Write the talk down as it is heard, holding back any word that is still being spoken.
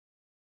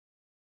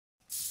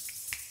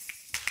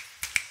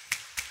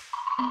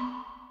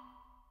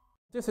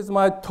This is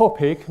my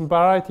topic,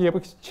 variety of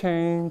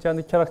exchange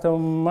and character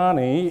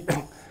money.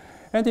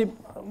 And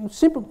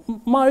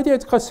my idea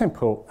is quite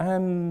simple.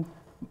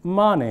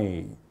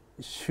 Money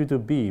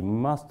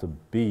must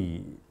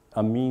be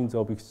a means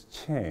of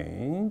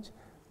exchange.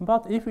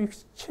 But if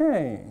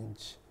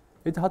exchange,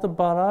 it has a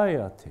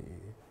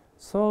variety.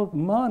 So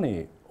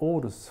money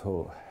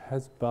also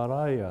has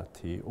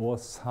variety or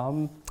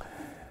some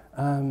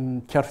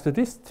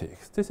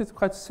characteristics. This is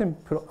quite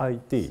simple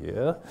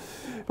idea.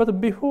 But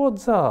before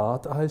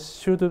that, I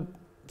should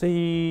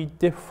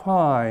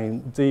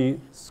define the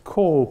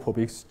scope of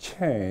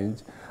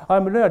exchange. I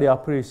really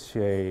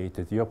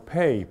appreciated your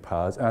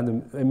papers,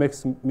 and it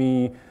makes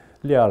me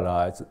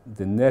realize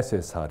the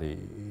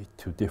necessary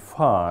to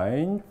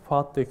define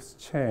what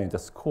exchange, the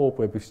scope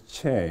of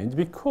exchange,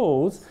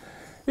 because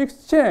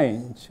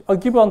exchange, a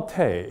give and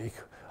take.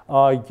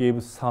 I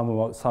give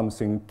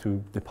something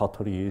to the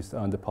parties,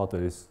 and the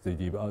parties they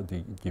give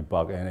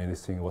back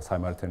anything or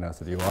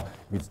simultaneously or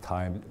with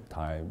time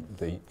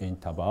the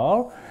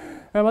interval.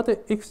 But the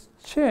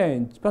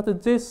exchange,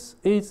 but this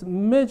is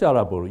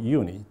measurable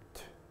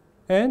unit.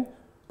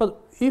 But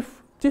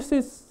if this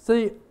is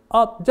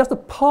just a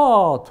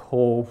part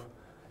of,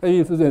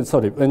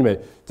 sorry, anyway,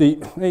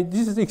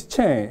 this is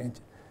exchange.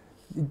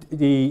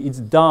 It's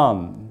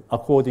done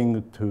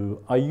according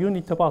to a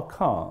unit of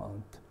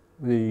account.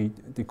 They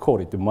call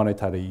it the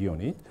monetary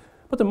unit.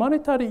 But the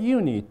monetary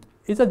unit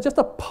is just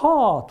a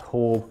part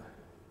of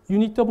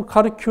unit of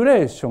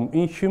calculation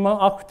in human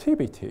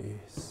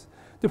activities.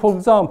 For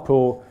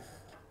example,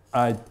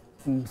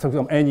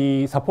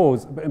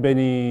 suppose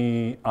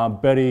many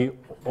very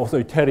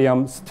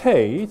authoritarian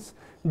states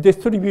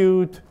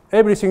distribute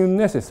everything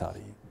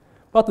necessary,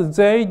 but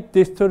they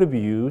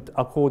distribute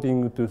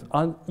according to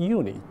a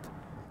unit.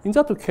 In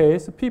that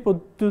case,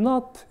 people do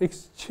not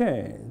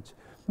exchange,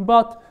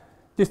 but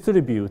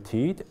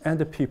distributed, and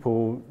the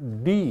people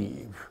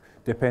live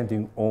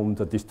depending on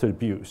the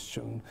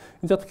distribution.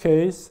 In that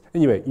case,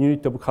 anyway,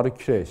 unit of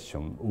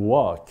calculation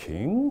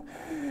working,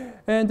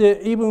 and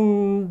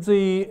even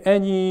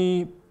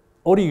any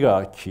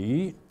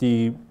oligarchy,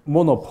 the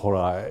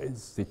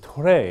monopolize the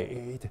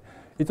trade.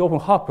 It often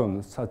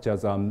happens, such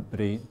as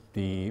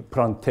the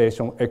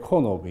plantation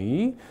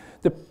economy.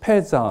 The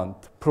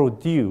peasant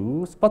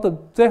produce,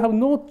 but they have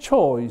no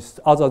choice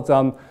other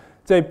than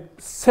they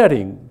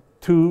selling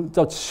to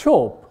the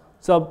shop,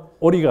 the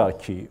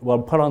oligarchy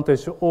or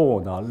plantation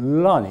owner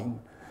running.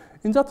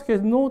 In that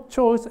case, no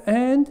choice,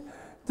 and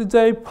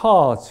they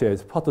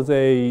purchase what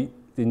they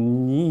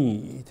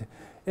need.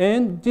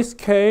 In this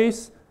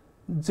case,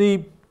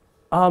 the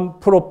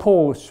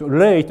proportion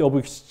rate of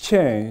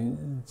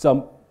exchange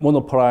the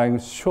monopolizing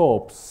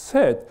shop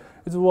set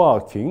is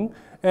working,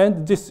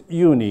 and this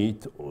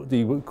unit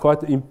is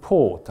quite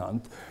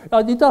important.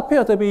 It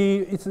appears to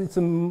be it's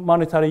a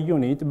monetary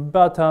unit,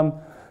 but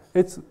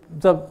it's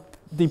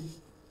the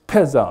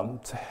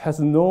peasant has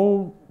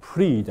no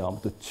freedom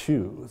to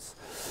choose.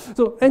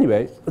 So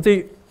anyway,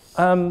 the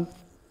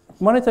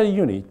monetary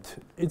unit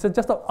is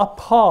just a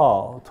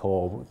part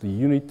of the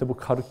unit of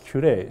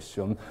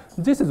calculation.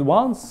 This is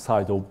one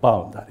side of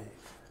boundary.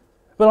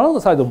 But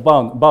another side of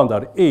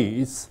boundary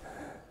is,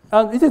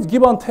 and it is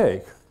give and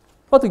take.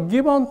 But the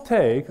give and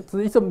take,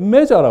 it's a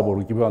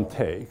measurable give and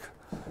take.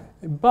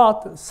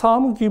 But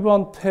some give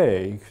and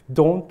take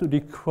don't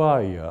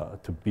require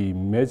to be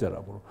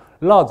measurable.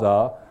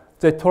 Rather,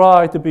 they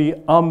try to be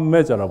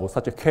unmeasurable,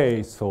 such a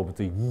case of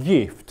the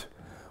gift.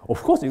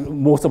 Of course,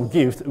 most of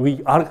gifts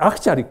we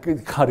actually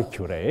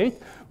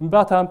calculate,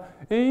 but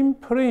in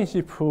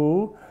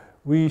principle,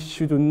 we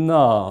should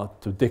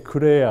not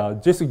declare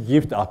this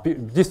gift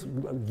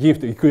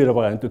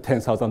equivalent to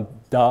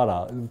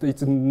 $10,000.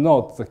 It's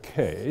not the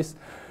case.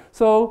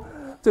 So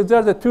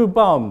there's a two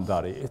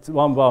boundaries.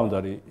 One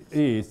boundary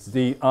is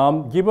the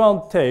give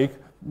and take,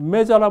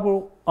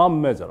 measurable,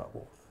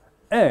 unmeasurable,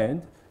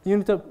 and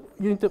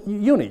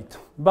unit.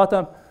 But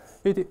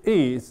it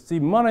is the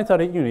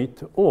monetary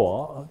unit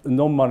or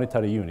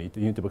non-monetary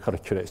unit of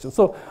calculation.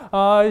 So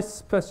I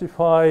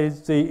specify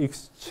the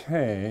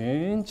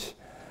exchange,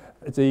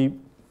 the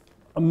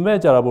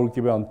measurable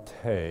give and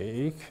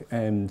take,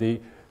 and the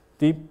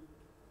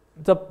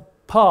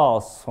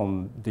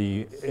person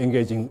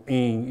engaging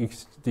in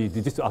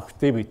this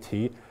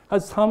activity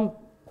has some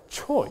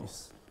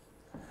choice.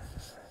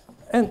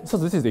 And so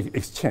this is the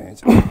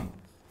exchange.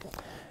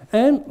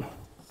 And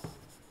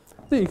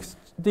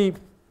the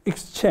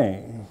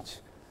exchange,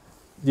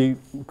 they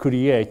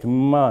create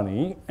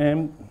money,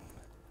 and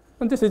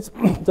this is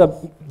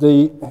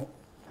the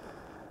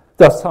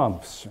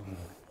assumption.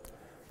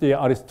 The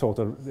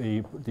Aristotle,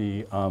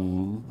 the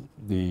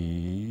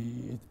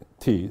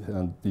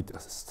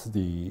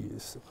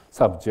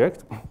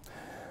subject.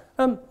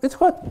 It's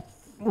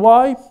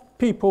why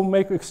people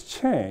make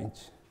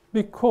exchange,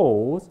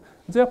 because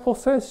their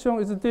possession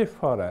is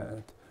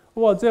different,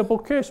 or their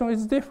vocation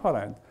is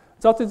different.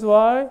 That is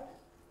why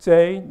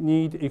they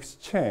need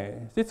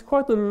exchange. It's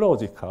quite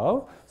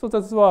logical. So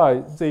that's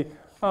why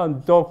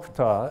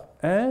doctor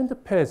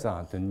and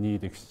peasant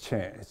need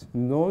exchange.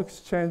 No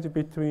exchange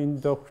between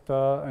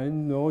doctor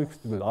and no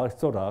exchange.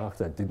 Aristotle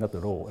did not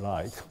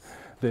write,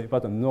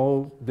 but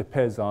no the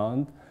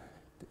peasant.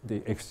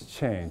 The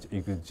exchange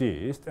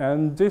exists,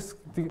 and this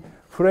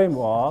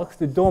framework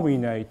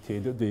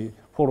dominated the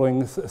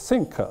following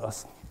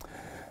thinkers.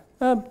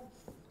 But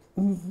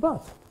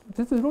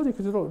this is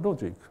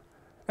logic.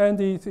 And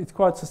it's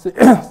quite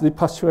the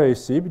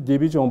persuasive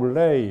division of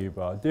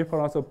labor,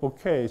 difference of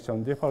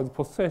vocation, difference of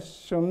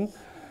possession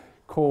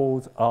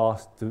cause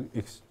us to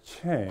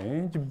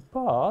exchange.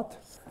 But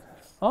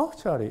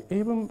actually,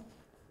 even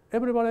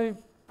everybody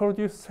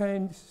produce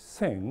same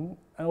thing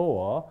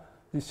or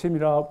the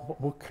similar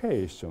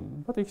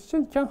vocation, but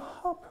exchange can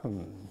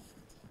happen.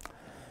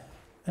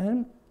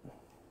 And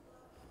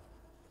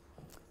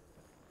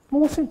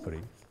more simply,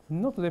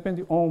 not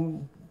depending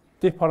on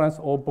difference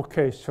of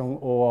vocation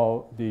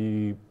or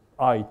the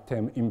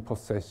item in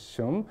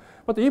possession,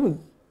 but even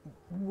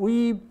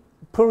we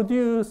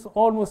produce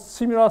almost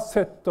similar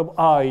set of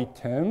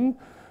item,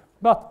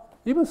 but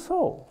even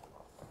so,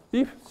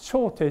 if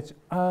shortage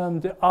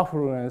and the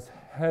affluence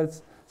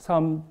has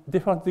some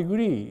different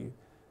degree,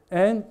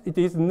 and it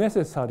is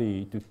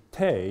necessary to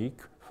take,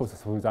 for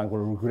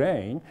example,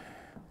 grain,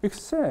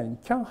 exchange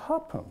can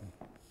happen.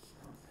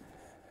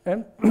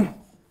 And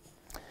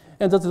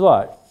that's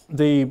why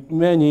the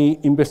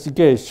many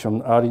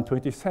investigations are in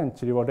 20th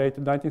century or late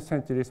 19th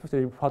century,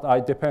 especially what I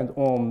depend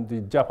on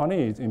the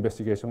Japanese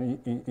investigation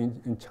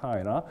in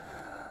China.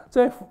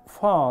 They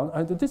found,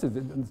 and this is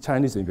the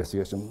Chinese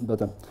investigation,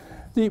 but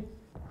the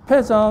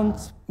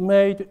peasants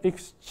made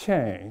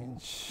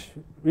exchange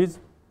with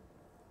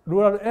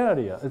rural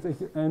area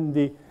and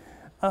the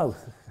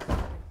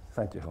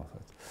thank you.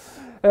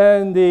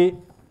 And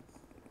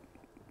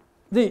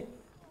the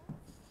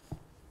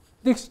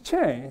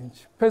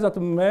exchange peasants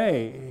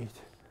made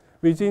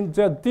within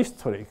their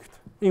district,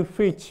 in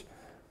which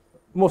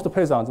most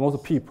peasants,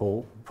 most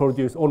people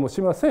produce almost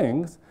similar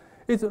things,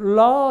 is a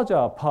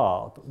larger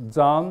part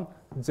than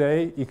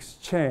they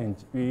exchange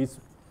with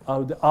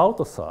the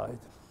outside.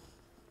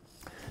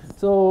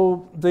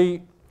 So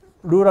the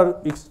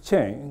rural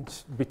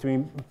exchange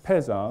between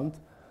peasants,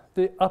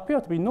 they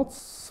appear to be not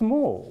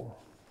small.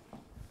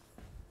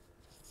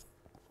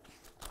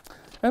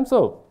 And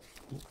so,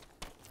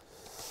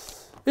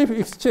 if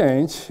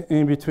exchange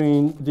in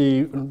between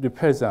the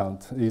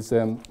peasant is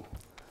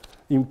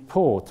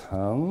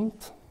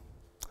important,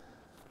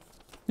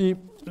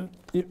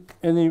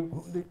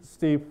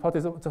 what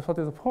is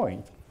the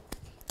point?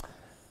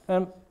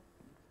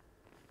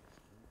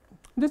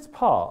 This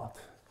part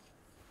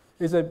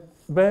is a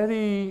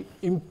very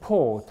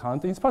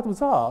important. In spite of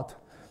that,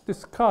 the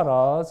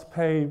scholars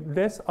pay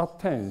less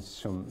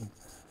attention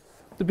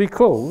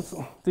because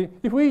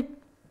if we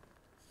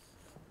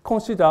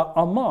consider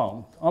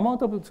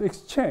amount of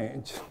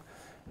exchange,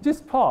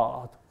 this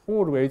part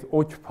always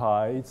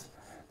occupies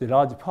the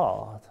large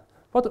part.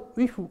 But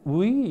if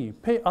we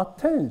pay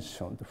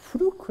attention to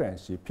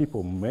frequency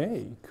people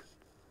make,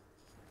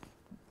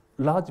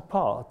 large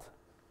part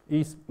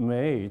is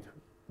made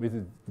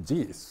with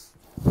this.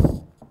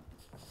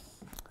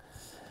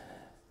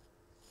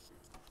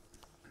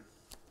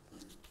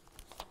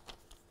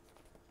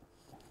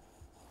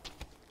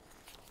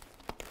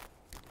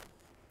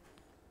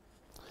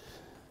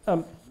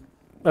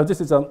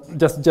 This is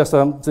just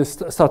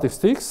the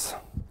statistics.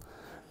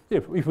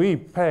 If we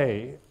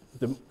pay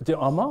the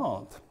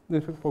amount,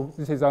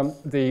 this is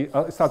the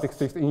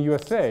statistics in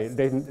USA,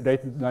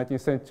 late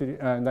 19th century,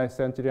 19th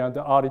century, and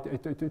the early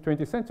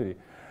 20th century.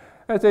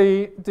 As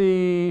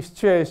the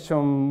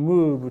situation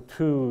moved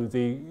to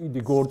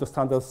the gold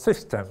standard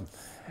system,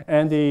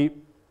 and the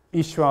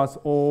issuance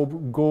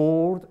of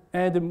gold,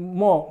 and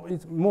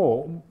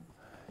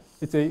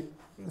it's a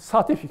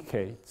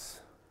certificates.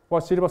 Or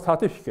silver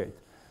certificate,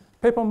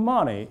 paper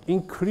money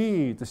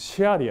increased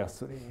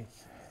seriously,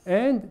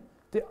 and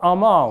the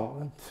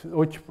amount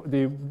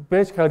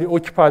basically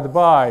occupied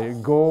by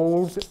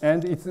gold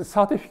and its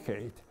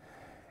certificate,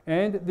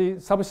 and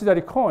the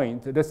subsidiary coin,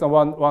 less than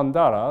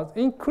 $1,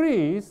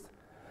 increased,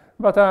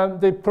 but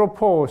the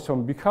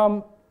proportion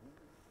become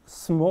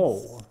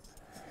small.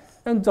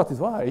 And that is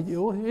why,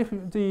 if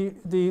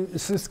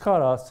the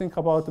scholars think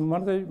about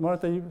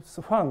monetary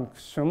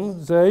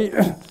function, they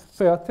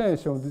pay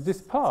attention to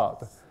this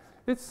part.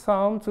 It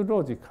sounds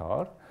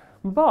logical,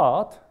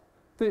 but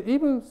the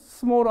even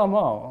small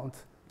amount,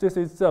 this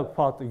is the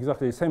part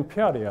exactly the same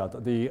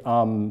period the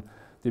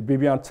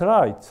Vivian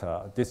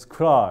Treiter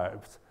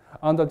describes.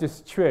 Under this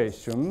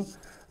situation,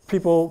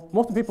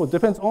 most people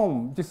depend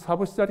on these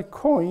subsidiary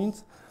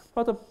coins,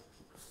 but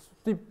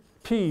the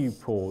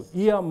people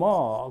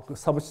earmark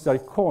subsidiary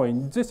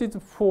coin. This is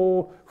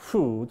for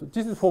food,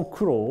 this is for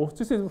clothes,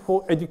 this is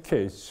for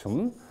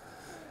education.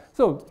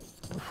 So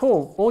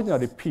for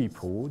ordinary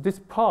people, this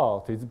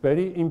part is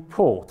very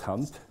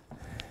important.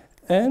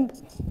 And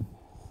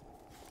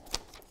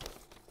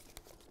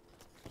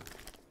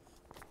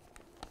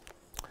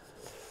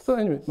so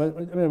anyway,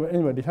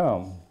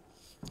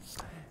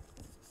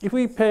 if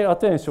we pay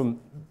attention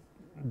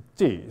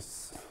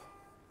this.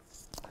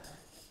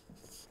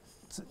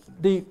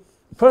 The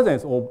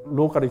presence of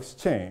local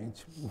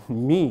exchange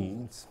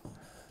means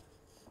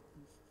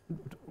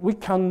we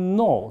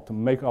cannot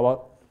make our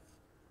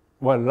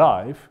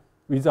life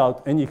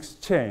without any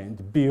exchange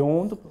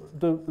beyond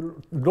the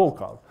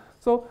local.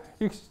 So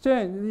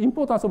exchange, the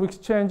importance of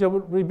exchange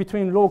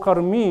between local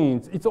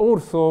means it's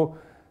also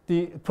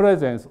the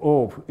presence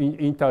of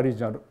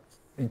interregional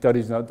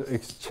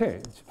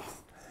exchange.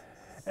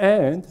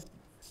 And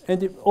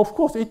of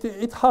course,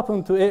 it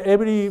happened to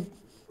every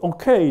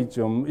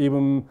occasion,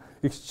 even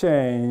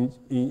exchange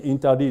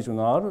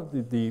interregional,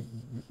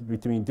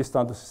 between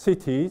distant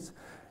cities,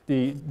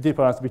 the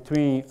difference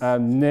between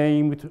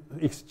named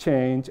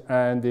exchange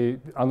and the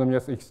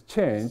anonymous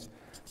exchange,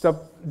 the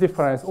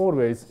difference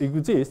always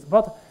exists,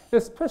 but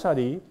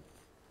especially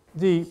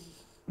the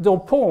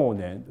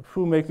opponent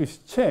who make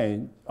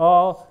exchange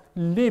are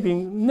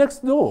living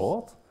next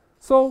door.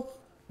 So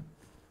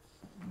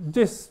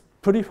this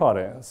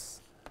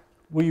preference,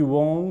 we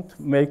won't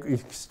make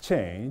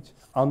exchange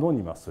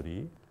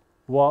anonymously,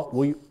 or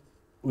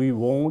we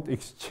won't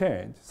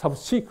exchange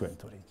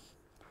subsequently.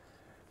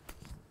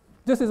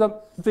 This is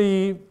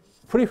the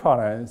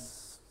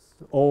preference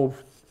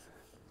of,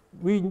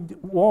 we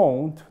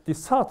want the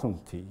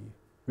certainty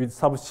with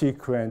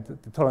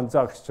subsequent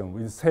transaction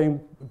with the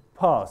same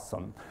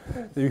person.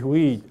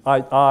 If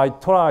I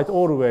tried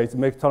always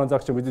make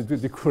transaction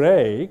with the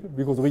Craig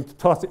because we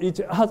trust each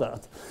other.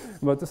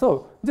 But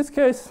so in this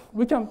case,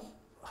 we can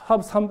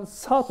have some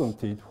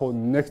certainty for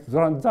next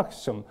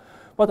transaction.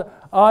 But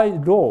I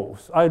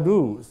lose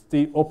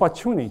the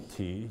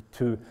opportunity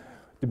to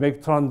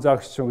make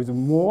transaction with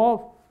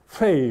more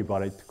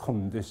favorite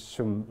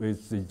condition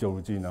with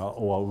Georgina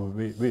or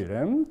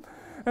William.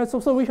 And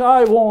so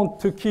I want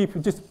to keep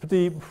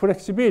the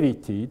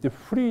flexibility, the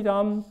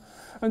freedom.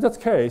 In that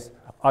case,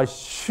 I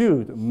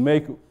should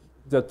make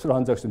the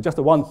transaction just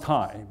one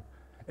time.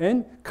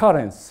 And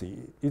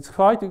currency, it's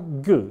quite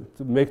good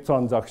to make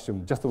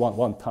transaction just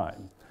one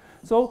time.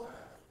 So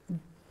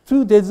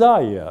two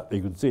desire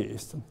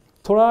exists.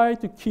 Try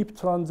to keep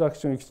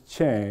transaction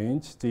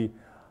exchange the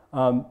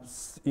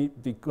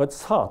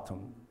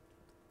certain,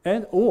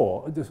 and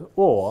or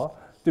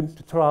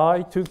to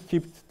try to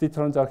keep the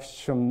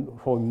transaction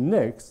for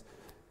next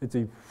is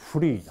the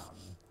freedom.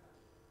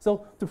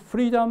 So the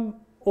freedom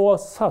or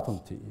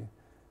certainty,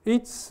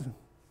 it's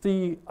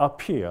the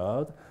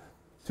appeared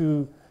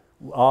to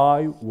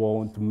I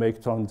want to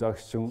make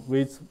transaction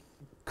with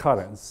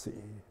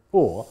currency,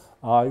 or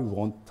I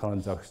want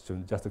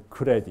transaction just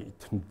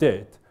credit,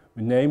 debt,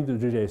 named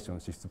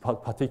relationships,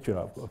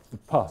 particular of the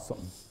person.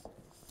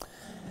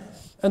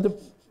 And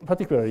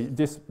particularly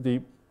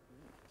the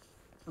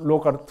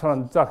local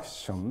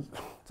transaction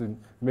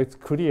makes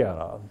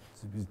clearer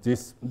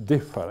this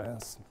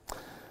difference.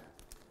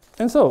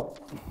 And so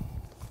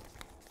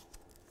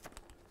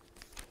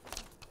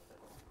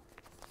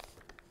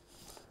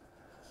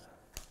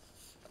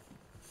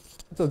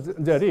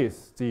there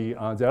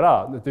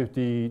are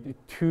the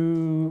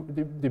two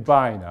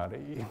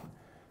binary,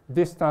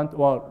 distant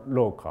or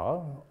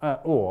local,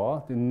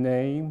 or the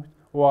named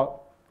or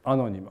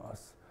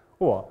anonymous,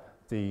 or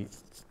the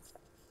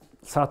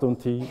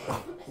certainty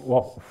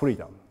or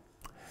freedom.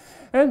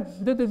 And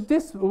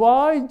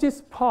why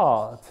this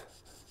part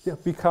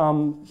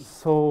becomes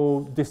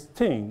so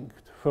distinct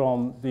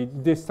from the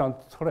distant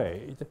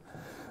trade?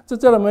 So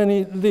there are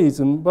many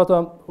reasons, but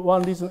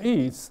one reason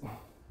is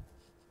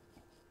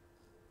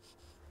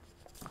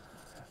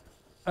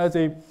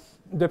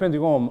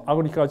depending on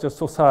agricultural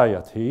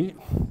society,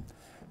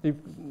 the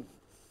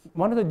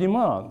monetary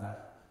demand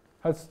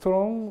has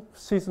strong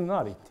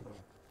seasonality.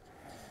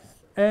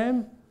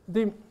 And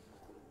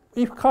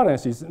if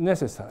currency is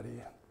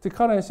necessary, the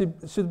currency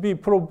should be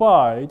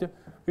provided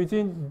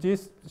within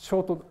this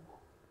short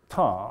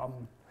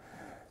term.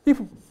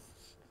 If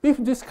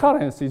this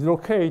currency is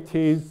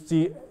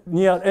located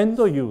near end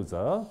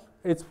user,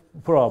 it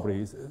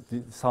probably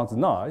sounds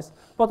nice,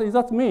 but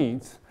that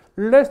means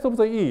rest of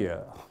the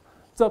year,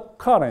 the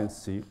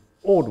currency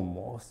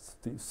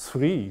almost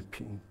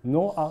sleeping,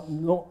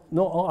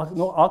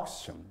 no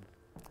action.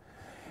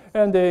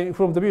 And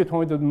from the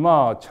viewpoint of the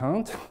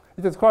merchant,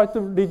 it is quite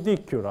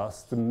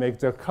ridiculous to make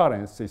the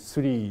currency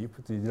sleep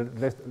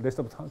the rest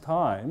of the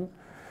time.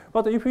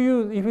 But if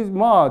his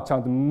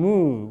merchant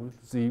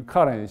moves the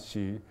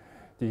currency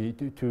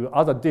to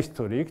other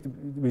district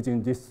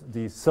within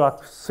the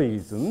slack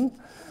season,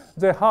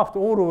 they have to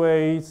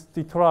always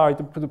try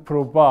to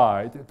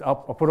provide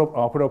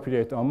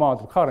appropriate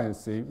amount of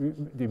currency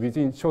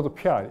within short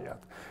period.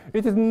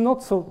 It is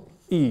not so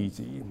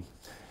easy.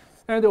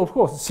 And of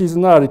course,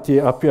 seasonality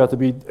appears to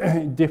be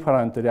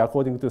differently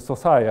according to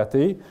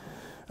society.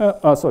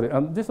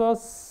 This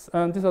was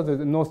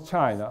the North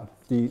China.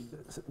 The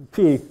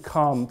peak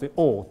comes the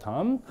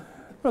autumn.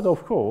 But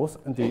of course,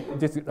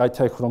 this I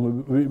take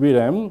from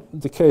William,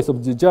 the case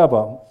of the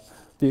Java,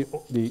 the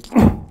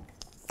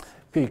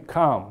peak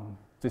comes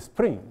the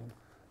spring,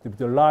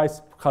 the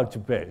rice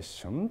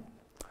cultivation.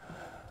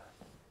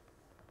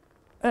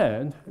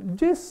 And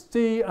this,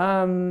 the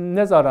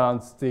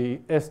Netherlands, the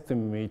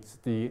estimates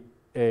the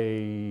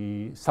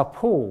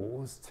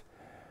supposed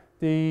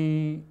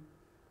the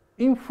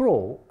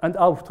inflow and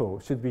outflow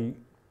should be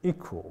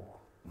equal.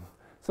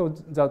 So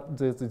that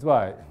is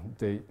why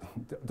they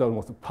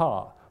almost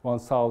par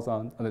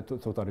 1,000 and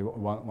totally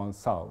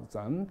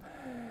 1,000.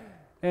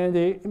 And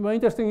the more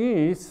interesting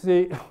is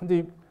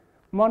the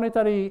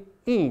monetary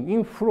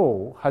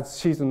inflow has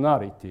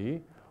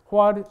seasonality,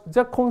 while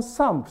the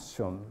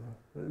consumption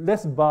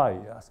less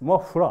bias,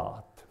 more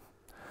flat.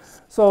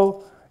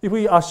 So if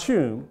we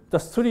assume the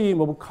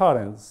stream of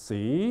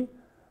currency,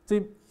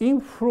 the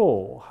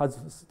inflow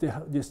has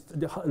the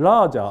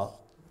larger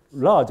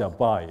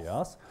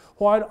bias,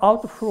 while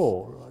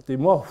outflow the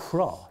more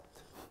flat.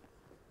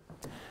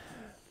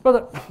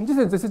 But this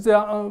is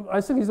I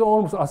think it's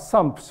almost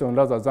assumption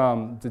rather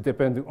than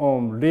depending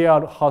on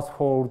real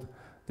household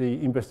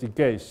the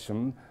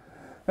investigation.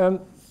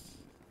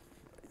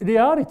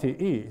 Reality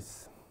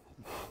is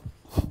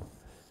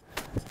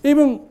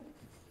even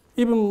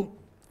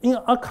in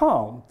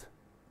account,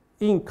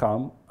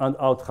 income and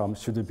outcome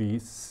should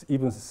be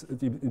even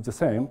the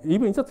same.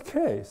 Even in that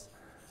case,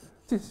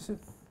 this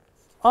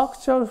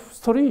actual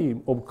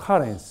stream of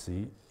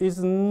currency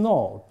is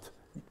not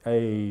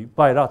a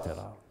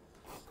bilateral,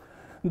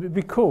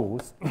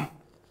 because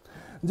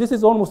this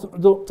is almost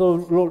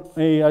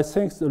I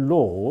think the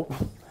law.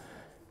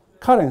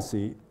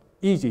 Currency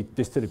easy to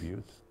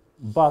distribute,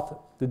 but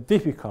the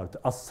difficult to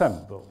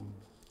assemble.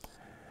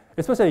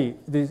 Especially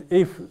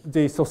if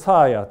the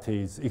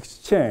society's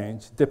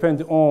exchange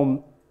depends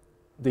on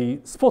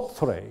the spot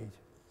trade.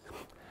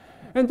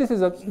 And this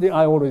is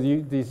I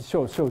already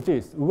show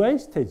this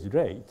wastage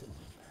rate.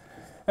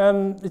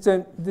 It's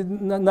in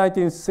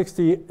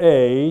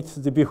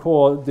 1968,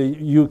 before the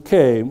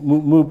UK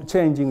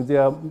changing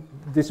their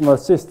decimal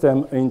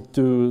system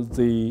into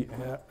the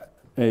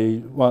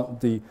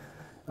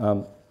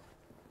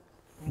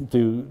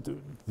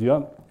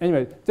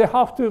anyway, they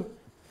have to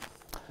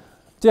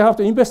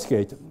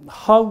investigate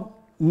how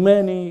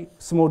many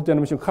small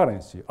denomination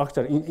currency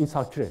actually in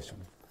circulation.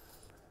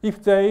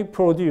 If they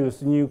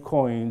produce new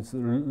coins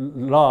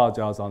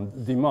larger than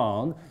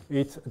demand,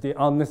 it's the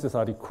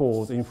unnecessary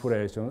cause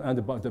inflation and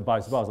the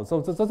vice versa.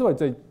 So that's why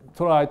they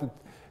try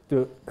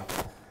to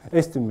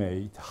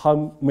estimate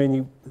how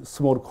many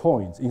small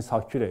coins in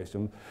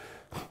circulation.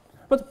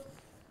 But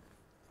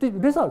the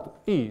result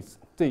is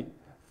they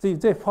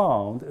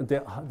found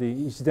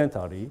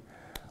incidentally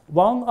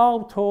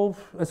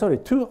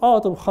 2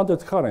 out of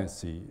 100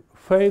 currency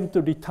failed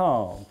to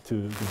return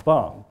to the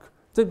bank.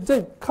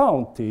 They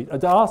counted,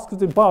 they asked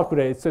the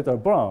Barclays Center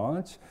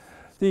branch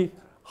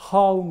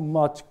how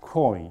much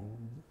coin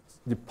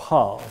they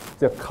passed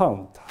the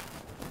counter.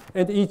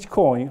 And each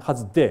coin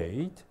has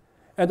date.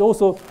 And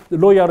also the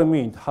Royal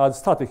Mint has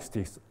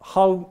statistics,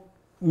 how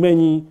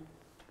many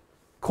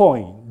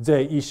coins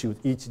they issued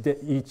each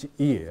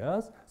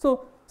year.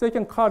 So they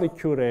can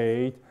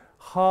calculate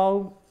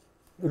how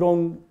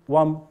long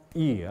 1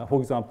 year, for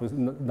example,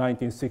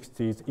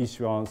 1960s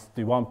issuance,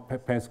 the 1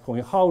 pence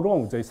coin, how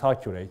long they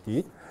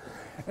circulated.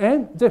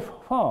 And they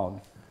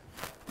found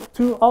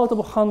 2 out of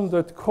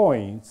 100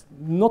 coins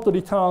not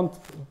returned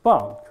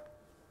bank.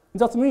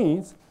 That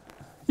means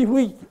if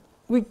we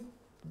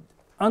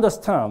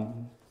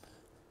understand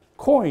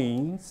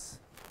coins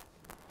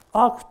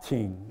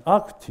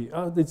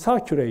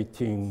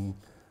circulating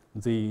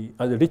the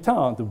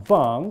return to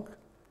bank,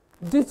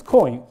 this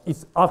coin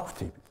is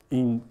active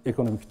in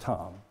economic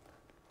terms.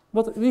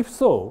 But if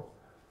so,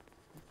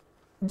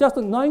 just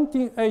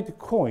 98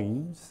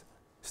 coins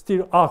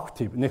still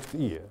active next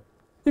year.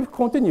 If we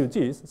continue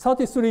this,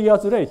 33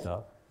 years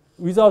later,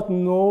 without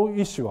no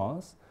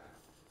issuance,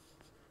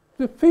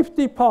 the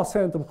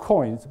 50% of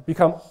coins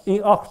become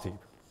inactive.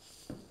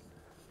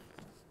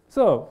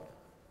 So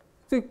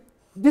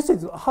this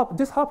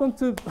happened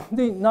to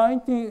the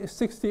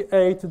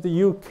 1968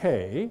 the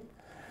UK,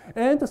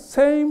 and the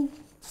same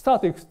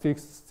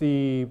statistics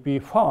be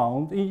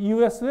found in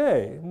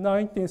USA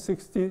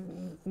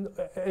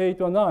 1968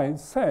 or 9,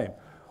 same.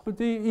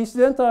 The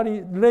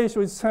incidentally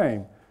ratio is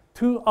same.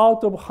 2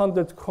 out of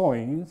 100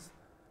 coins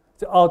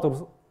out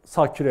of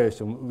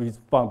circulation with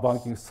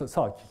banking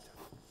circuit.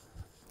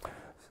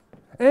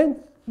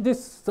 And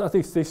this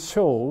statistic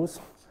shows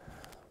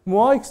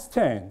more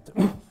extent,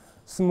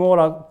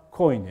 smaller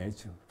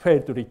coinage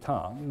failed to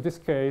return. In this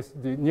case,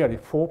 nearly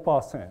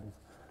 4%.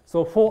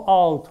 So 4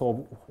 out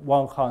of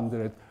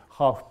 100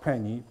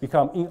 halfpenny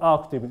become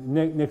inactive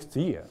next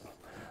year.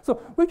 So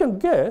we can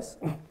guess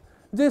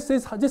this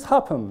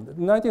happened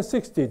in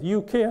 1960s,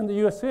 UK and the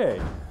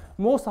USA.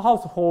 Most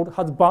households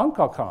had bank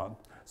account.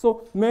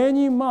 So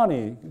many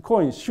money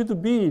coins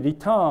should be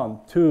returned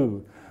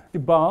to the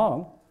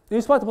bank.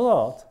 In spite of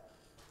that,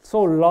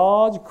 so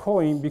large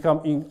coin become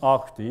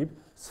inactive.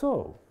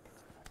 So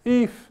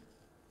if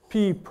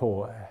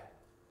people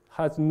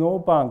has no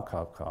bank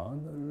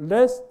account,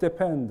 less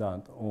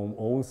dependent on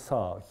own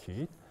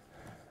circuit,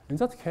 in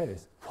that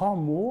case, far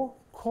more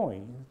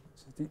coins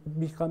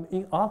become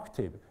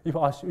inactive. If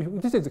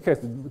this is the case,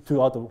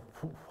 2 out of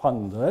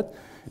 100.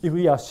 If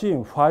we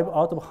assume 5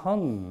 out of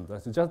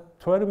 100, just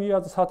 12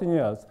 years, 13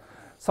 years,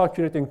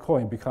 circulating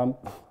coin become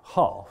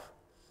half.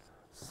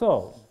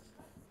 So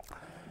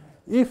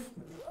if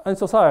a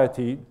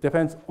society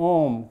depends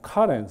on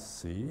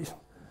currency,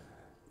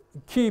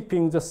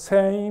 keeping the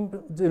same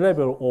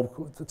level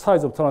of the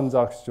size of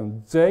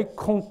transaction, they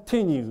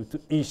continue to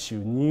issue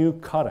new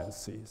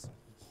currencies.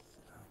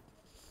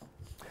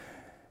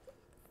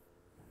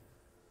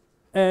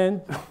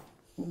 And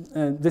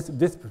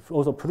this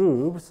also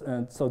proves,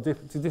 and so this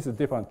is a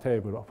different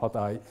table of what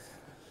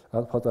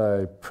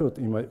I put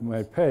in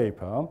my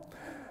paper.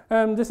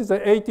 And this is the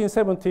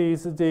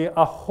 1870s, the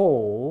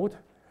accord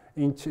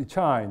in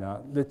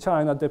China. The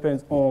China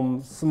depends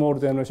on small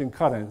denomination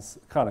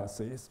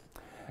currencies.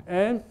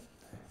 And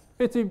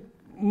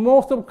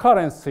most of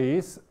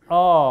currencies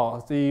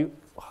are the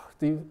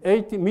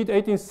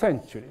mid-18th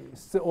century.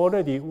 So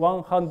already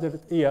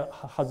 100 years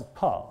has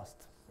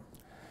passed.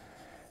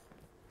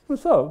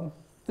 So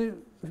the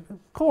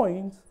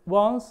coins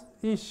once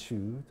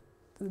issued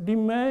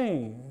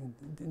remain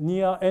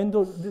near end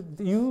of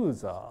the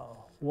user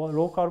or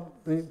local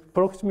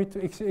proximity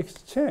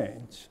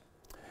exchange.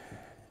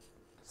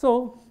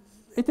 So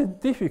it is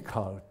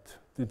difficult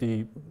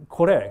to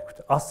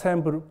collect,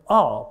 assemble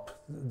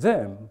up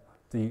them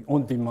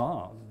on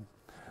demand.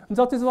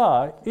 That is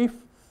why if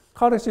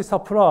currency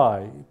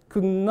supply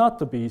could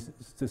not be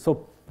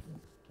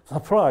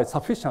supplied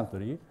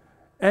sufficiently,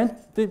 and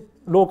the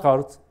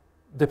locals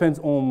depends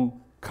on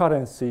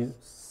currency,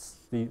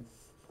 the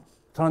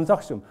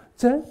transaction,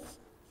 then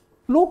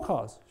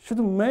locals should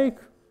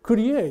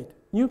create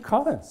new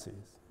currencies.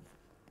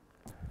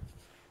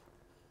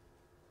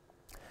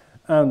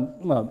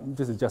 And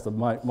this is just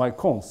my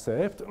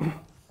concept.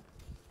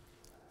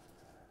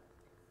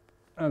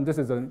 And this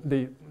is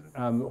the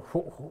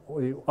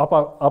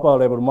upper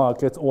level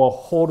market or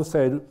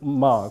wholesale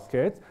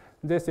market.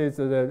 This is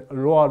the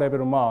lower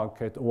level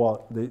market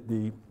or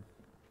the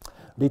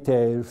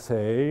retail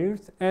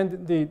sales,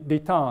 and the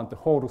return to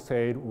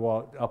wholesale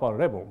or upper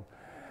level.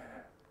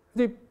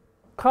 If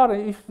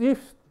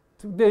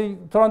the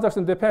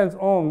transaction depends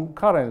on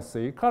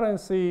currency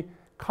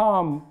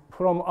come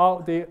from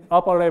the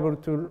upper level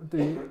to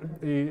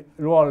the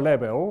lower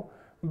level,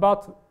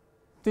 but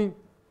the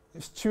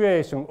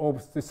situation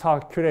of the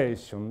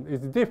circulation is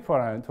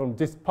different from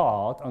this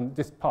part and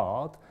this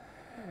part.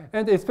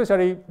 And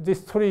especially the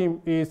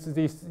stream is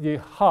the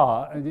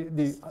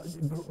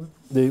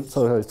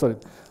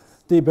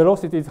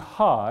velocity is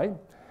high.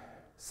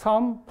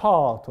 Some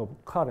part of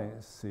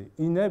currency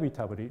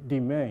inevitably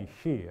remain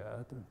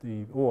here,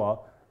 or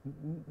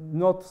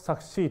not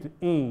succeed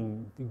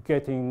in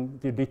getting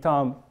the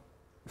return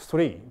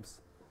streams.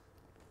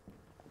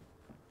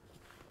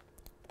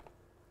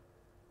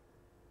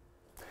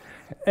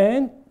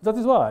 And that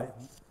is why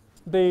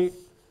the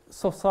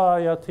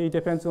society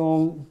depends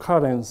on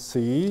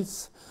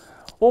currencies,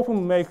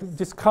 often make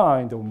this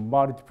kind of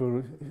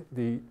multiple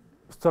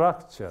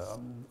structure.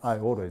 I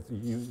always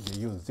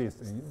use this.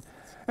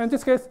 In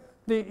this case,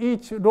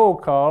 each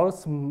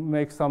locals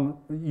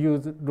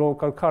use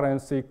local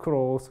currency,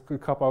 clothes,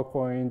 copper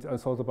coins, and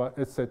so on,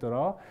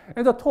 etc.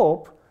 At the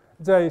top,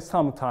 they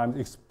sometimes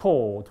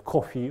export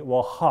coffee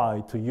or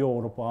hide to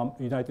Europe and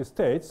United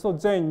States, so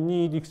they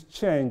need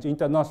exchange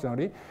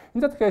internationally.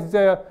 In that case,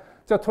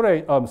 the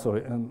trade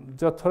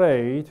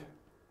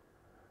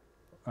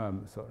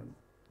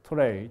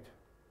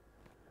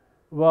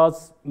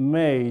was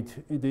made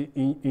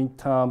in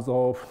terms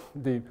of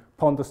the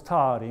pound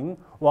sterling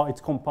or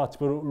its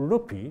compatible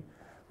rupee,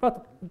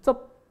 but the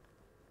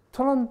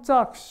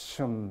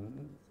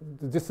transaction,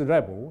 this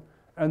level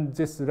and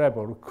this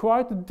level,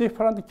 quite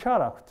different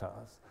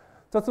characters.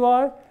 That's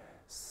why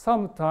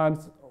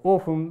sometimes,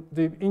 often,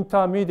 the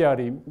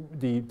intermediary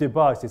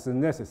device is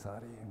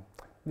necessary.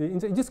 In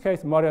this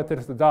case, Maria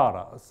Teresa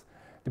dollars,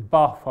 the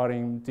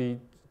buffering the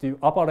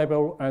upper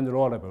level and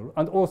lower level,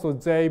 and also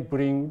they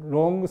bring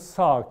long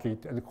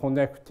circuit and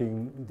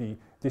connecting the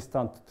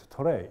distant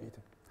trade.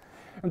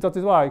 And that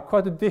is why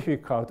quite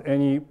difficult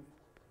any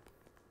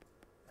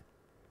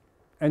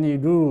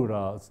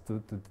rulers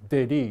to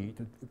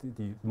delete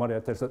the Maria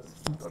Teresa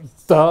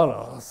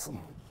dollars.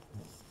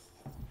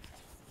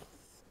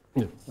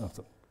 Yeah,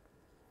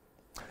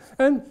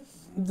 and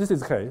this is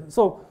the case.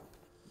 So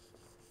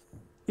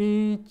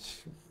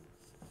each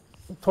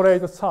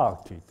trade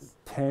circuit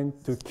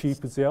tend to keep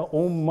their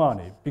own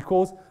money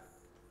because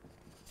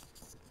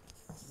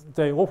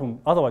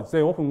otherwise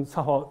they often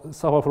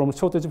suffer from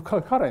shortage of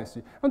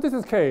currency. And this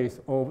is the case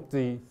of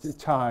the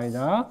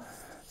China.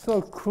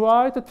 So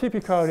quite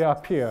typically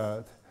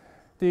appeared.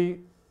 There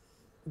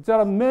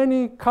are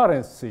many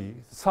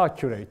currencies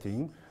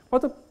circulating,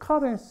 but the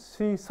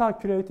currency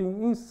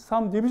circulating in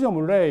some division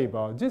of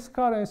labor. This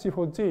currency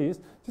for this,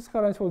 this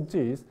currency for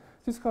this,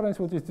 this currency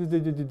for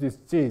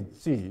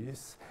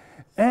this.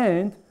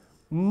 And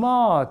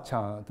large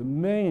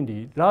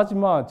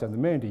merchant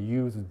mainly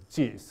use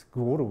this,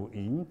 grow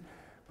in.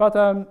 But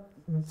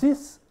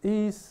this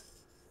is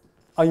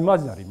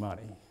imaginary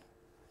money.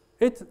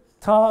 It's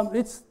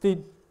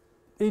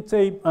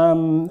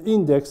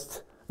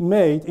index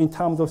made in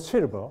terms of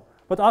silver,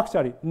 but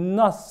actually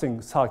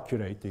nothing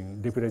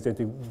circulating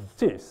representing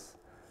this.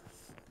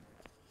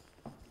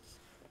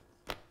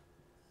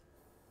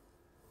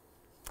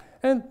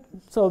 And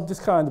so this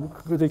kind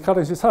of the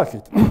currency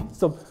circuit.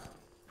 So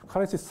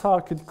currency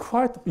circuit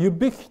quite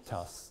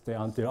ubiquitous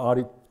until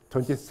early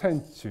 20th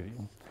century.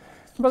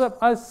 But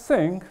I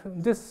think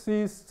this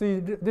is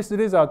this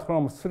result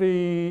from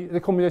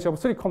the combination of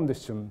three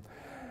conditions.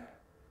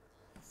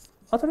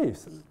 At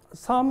least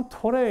some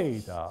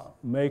trader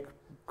make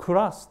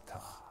cluster.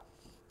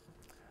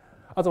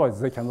 Otherwise,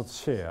 they cannot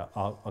share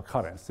a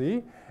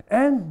currency.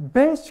 And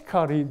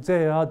basically,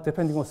 they are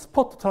depending on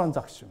spot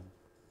transaction.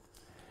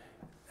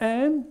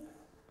 And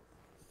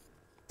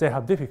they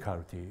have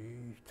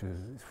difficulty to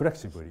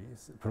flexibly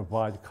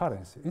provide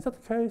currency. In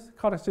that case,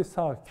 currency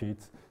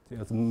circuit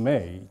is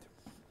made.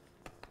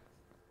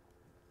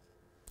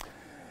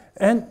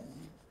 And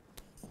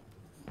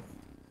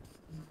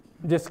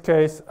in this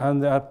case,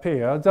 and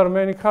appear, there are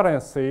many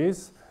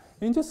currencies.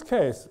 In this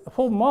case,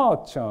 for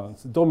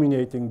merchants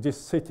dominating this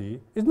city,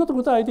 it's not a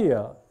good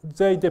idea.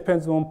 They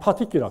depend on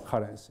particular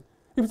currency.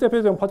 If they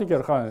depend on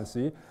particular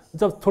currency,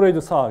 the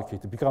trade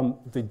circuit becomes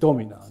the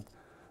dominant.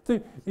 So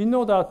in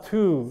order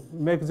to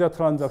make their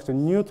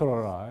transaction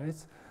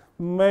neutralize,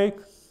 make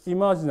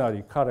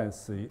imaginary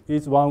currency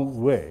is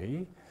one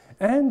way.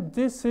 And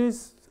this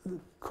is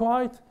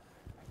quite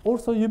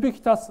also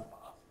ubiquitous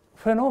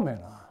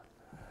phenomena.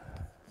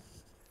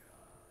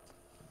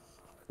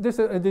 This,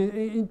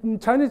 in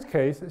Chinese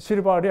case,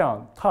 silver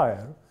liang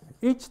tile,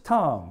 each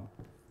term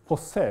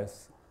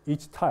possesses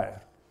each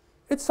tile.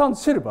 It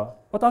sounds silver,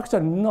 but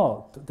actually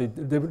not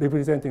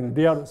representing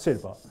real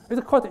silver.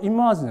 It's quite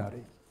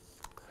imaginary.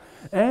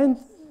 And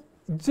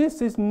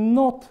this is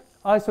not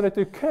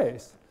isolated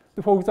case.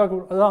 For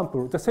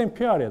example, the same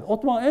period,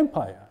 Ottoman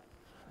Empire.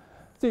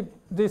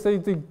 They say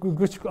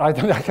I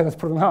cannot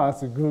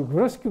pronounce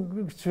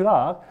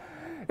Gushrak.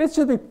 It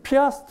should be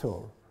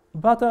piastre,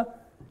 but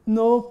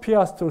no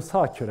piastre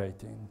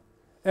circulating.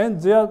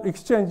 And their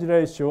exchange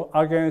ratio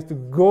against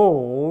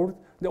gold,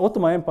 the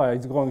Ottoman Empire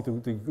is going to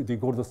the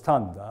gold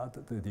standard,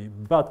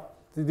 but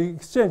the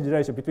exchange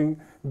ratio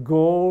between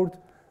gold,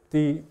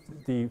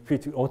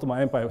 which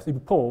Ottoman Empire was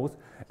imposed,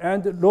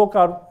 and the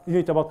local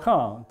unit of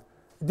account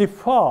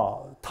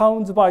differ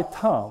towns by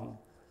town.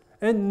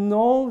 And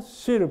no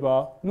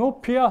silver, no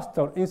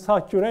piastre in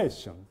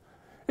circulation.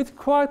 It's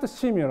quite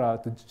similar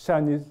to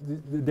Chinese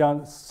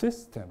yuan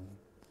system.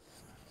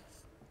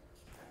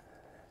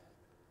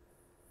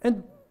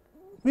 And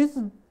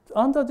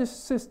under this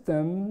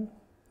system,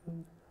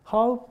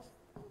 how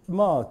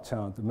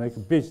merchants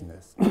make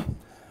business?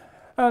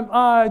 I'm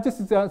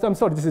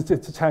sorry, this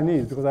is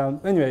Chinese, because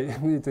anyway,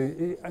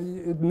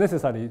 it's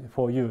necessary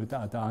for you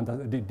to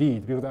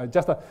read, because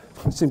just a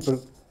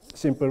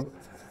simple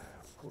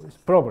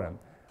problem.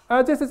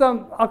 This is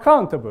an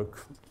account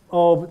book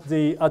of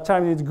the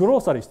Chinese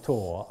grocery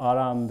store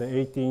around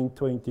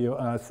 1820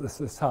 or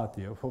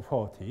 30 or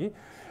 40.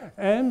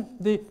 And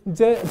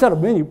there are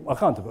many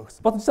account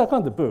books, but this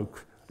account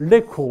book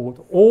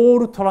records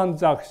all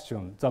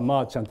transactions the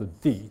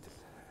merchant did.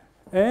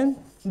 And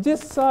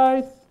this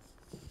side,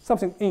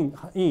 something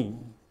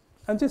in.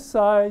 And this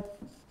side,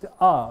 the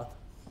art.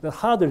 The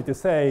harder to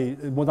say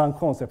modern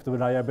concept of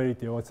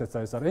liability or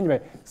etc.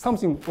 Anyway,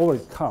 something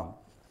always comes.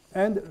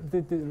 And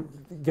they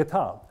get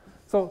out.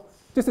 So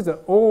this is an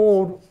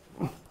old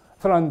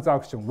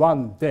transaction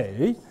one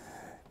day.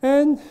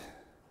 And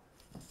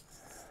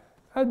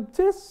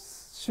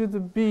this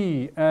should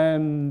be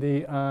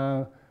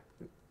the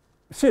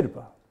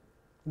silver.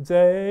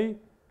 They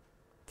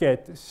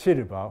get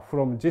silver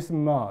from this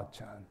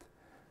merchant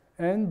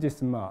and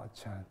this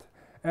merchant.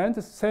 And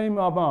the same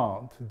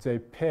amount they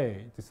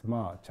pay this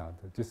merchant.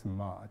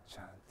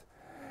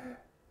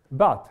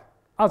 But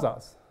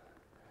others,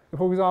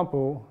 for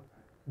example,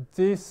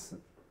 this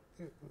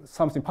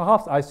something,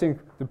 perhaps I think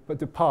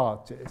the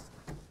purchase,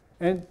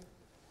 and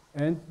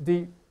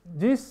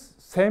this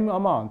same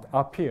amount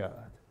appeared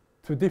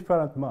to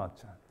different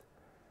merchant,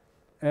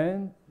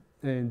 and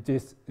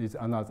this is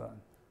another.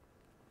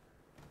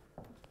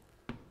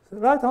 The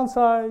right-hand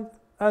side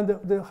and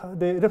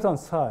the left-hand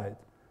side,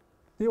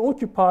 they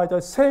occupy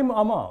the same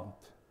amount.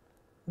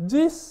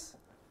 This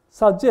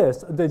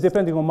suggests that,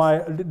 depending on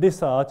my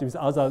research with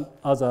other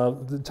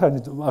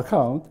Chinese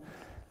account,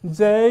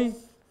 they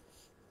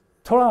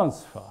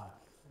transfer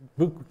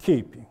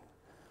bookkeeping.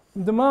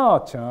 The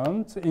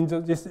merchants in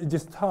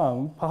this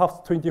town,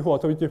 perhaps 24,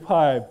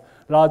 25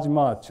 large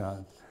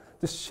merchants,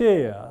 they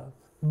share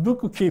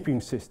bookkeeping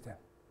system.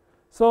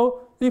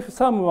 So if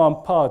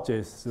someone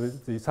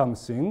purchases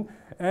something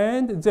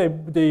and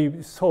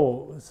they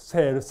sell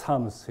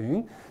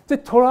something, they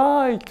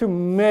try to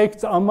make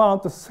the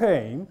amount the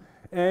same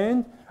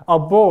and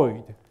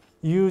avoid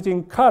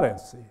using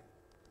currency.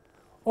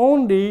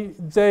 Only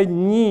they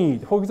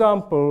need, for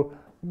example,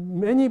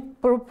 many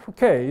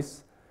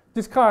cases,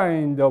 this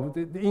kind of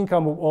the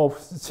income of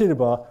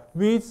silver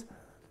with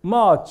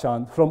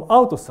merchant from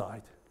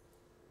outside.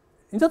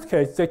 In that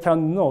case, they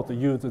cannot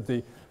use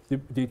the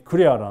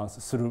clearance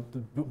through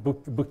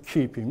the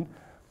bookkeeping,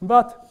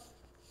 but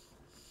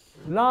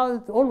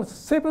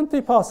almost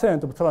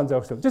 70% of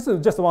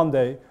transactions, just one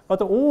day,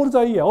 but all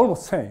the year,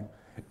 almost same.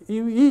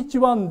 Each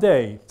one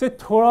day, they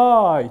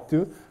try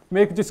to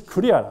make this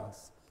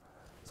clearance.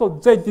 So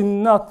they did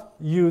not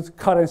use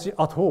currency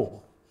at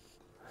all.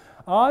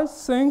 I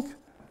think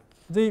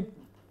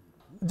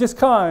this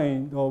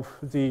kind of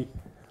the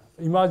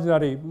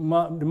imaginary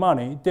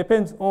money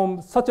depends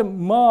on such a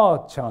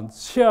merchant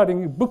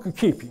sharing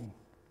bookkeeping.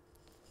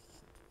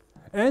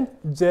 And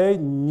they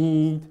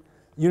need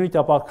unit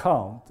of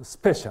account,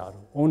 special,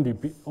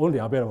 only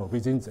available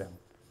within them.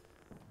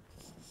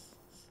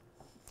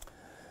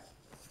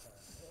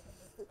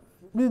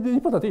 The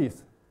important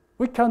is,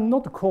 we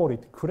cannot call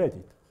it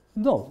credit.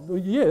 No,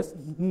 yes,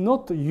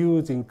 not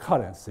using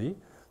currency,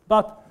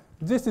 but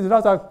this is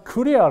rather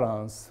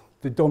clearance,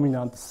 the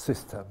dominant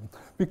system,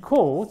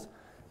 because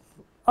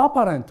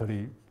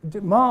apparently the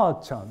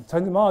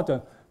Chinese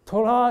merchant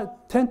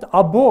tend to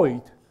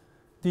avoid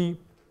the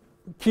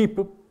keep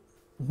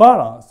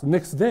balance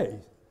next day.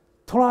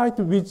 Try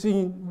to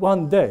within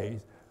one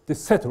day to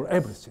settle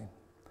everything.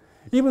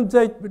 Even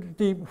they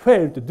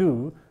fail to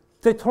do,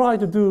 they try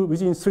to do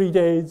within 3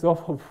 days or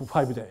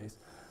 5 days.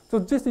 So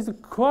this is a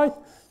quite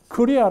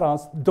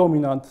clearance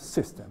dominant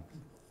system.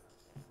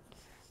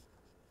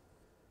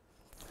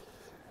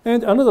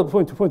 And another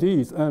point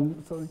is,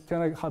 so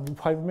can I have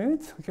 5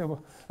 minutes? Okay.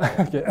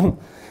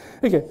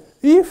 Okay.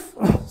 If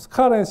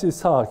currency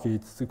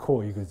circuits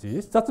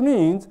coexist, that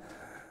means,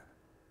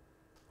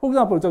 for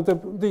example,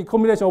 the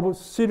combination of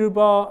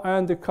silver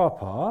and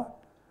copper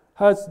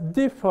has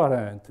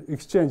different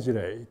exchange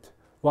rate,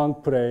 one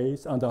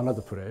place and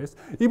another place.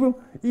 Even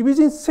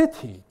within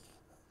city,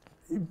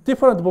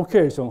 different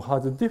location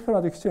has a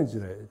different exchange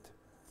rate.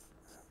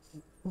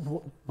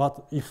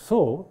 But if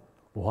so,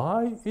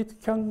 why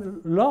it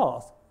can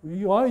last?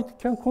 Why it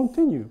can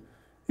continue?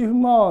 If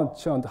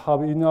merchants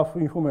have enough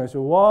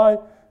information, why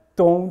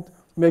don't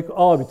make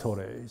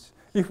arbitrage?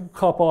 If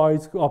copper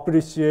is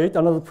appreciated,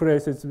 another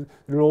place is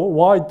low,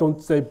 why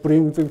don't they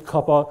bring the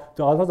copper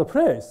to another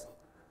place?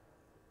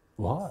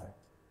 Why?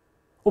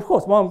 Of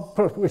course, one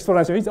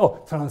explanation is,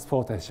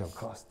 transportation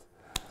cost.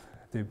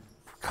 The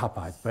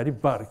copper is very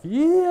bulky.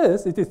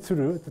 Yes, it is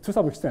true to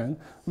some extent,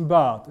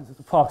 but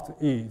the fact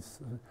is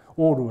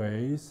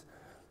always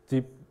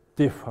the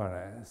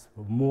difference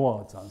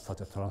more than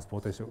such a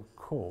transportation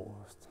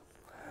cost.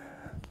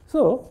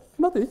 So,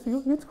 but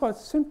it's quite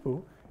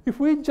simple. If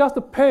we just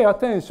pay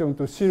attention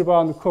to silver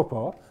and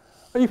copper,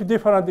 if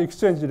different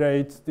exchange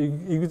rates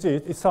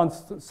exist, it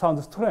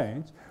sounds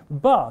strange,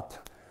 but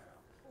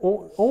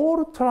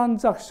all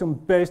transactions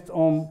based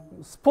on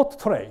spot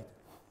trade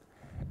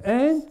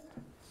and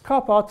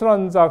copper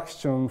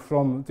transaction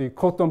from the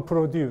cotton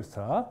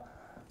producer,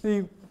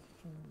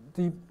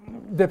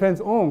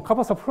 depends on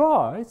copper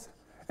supplies,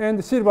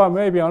 and silver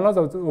maybe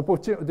another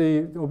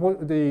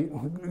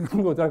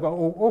like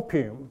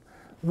opium.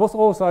 Both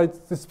also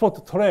the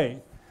spot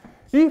trade.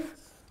 If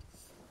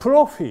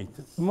profit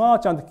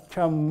merchant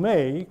can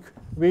make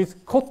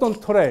with cotton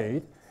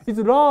trade is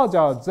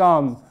larger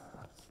than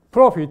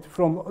profit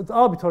from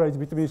arbitrage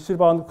between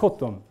silver and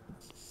cotton,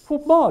 for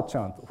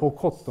merchant, for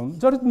cotton,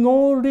 there is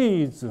no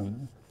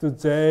reason that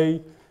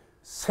they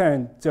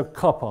send the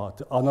copper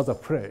to another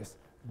place.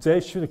 They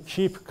should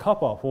keep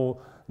copper for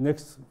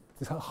next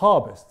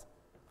harvest.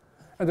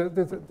 And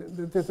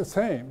they're the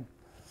same.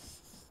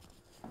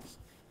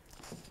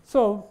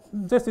 So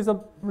this is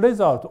a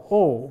result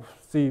of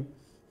the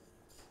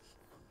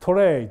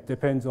trade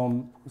depends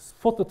on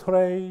spot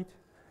trade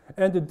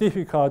and the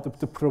difficult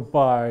to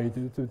provide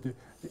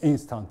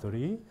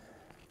instantly.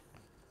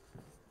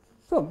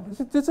 So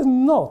this is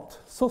not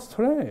so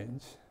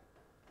strange.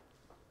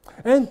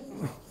 And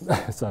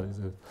sorry.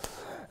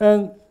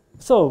 And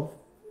so,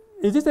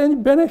 is there any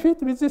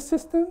benefit with this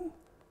system?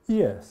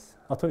 Yes,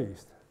 at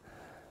least.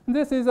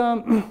 This is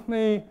a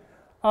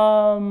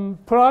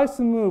price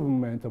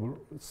movement of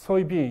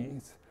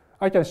soybeans.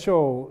 I can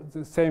show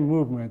the same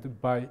movement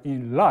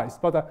in rice,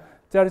 but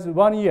there is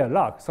 1 year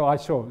lag. So I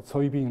show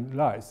soybean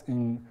rice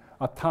in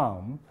a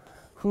town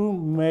who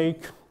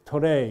make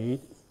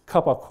trade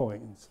copper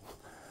coins.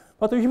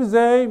 But if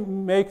they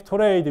make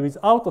trade with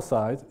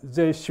outside,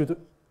 they should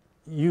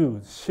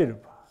use silver.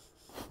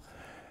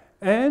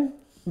 And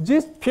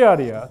this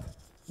period,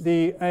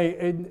 the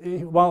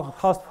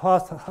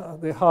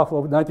half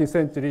of 19th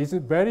century is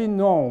very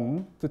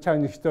known to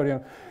Chinese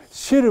historian.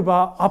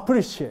 Silver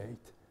appreciate,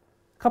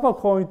 copper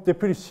coins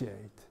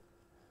depreciate,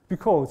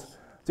 because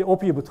the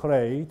opium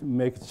trade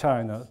makes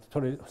China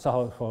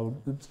suffer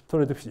from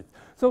trade deficit.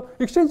 So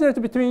exchange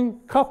rate between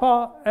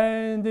copper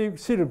and the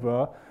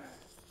silver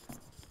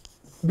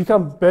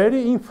become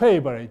very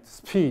unfavorable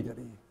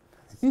speedily.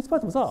 In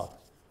spite of that,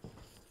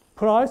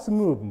 price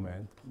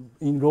movement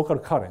in local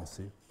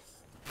currency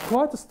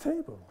quite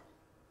stable.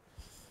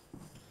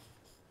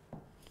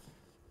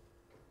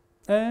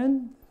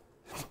 And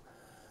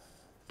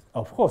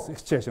of course, the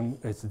situation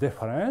is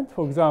different.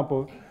 For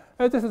example,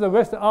 this is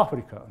West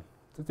Africa,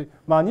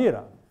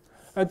 Manila.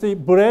 And the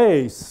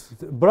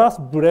brass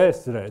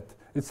bracelet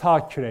is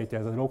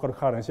circulated as a local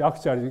currency,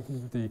 actually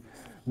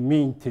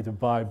minted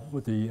by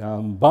the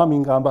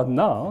Birmingham, but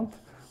not.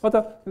 But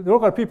the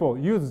local people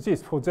use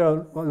this for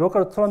their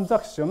local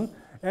transaction,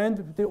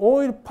 and the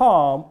oil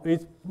palm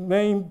is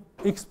main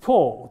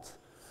export.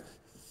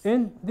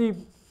 And the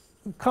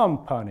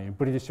company,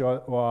 British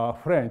or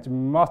French,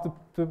 must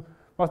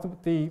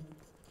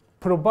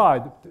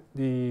provide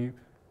the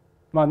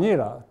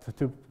Manila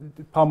to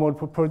palm oil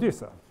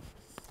producer.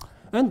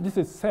 And this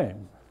is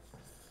same.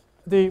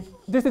 This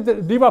is the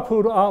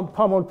Liverpool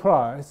palm oil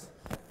price.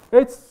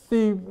 It's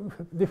the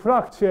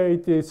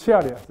fluctuated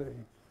seriously.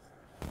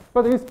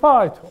 But in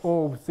spite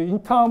of in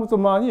terms of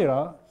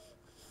Manila,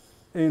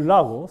 in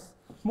Lagos,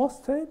 more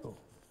stable.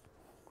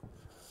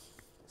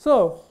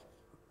 So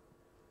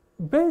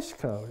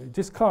basically,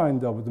 this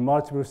kind of the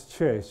multiple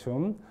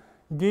situation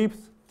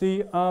gives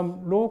the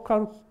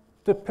local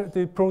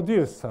the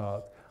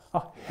producer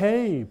a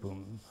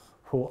haven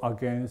for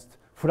against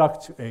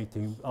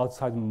fluctuating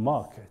outside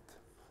market.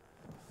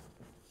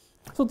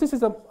 So this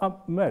is a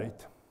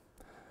merit.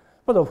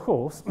 But of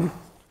course,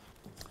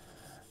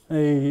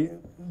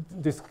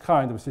 this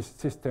kind of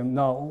system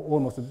now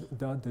almost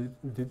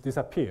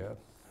disappeared.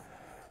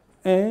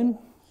 And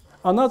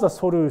another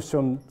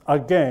solution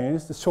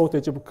against the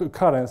shortage of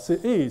currency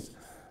is,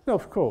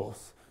 of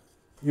course,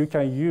 you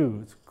can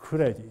use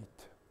credit.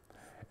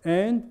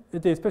 And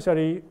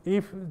especially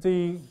if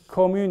the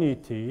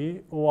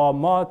community or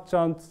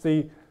merchant,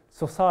 the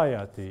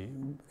society,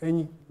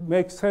 and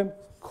makes some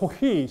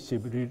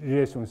cohesive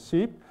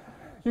relationship,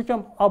 you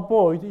can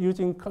avoid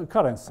using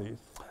currency.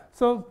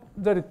 So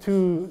there are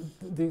two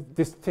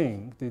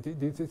distinct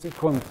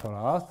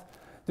contrast.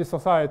 The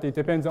society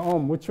depends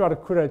on mutual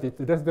credit,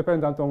 less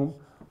dependent on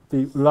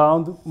the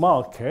round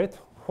market,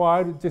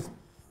 while this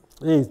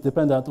is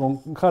dependent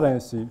on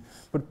currency,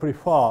 but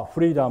prefer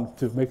freedom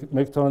to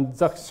make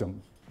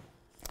transaction.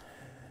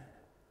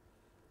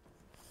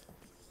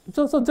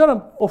 So there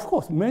are, of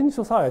course, many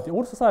society,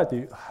 all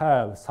society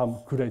have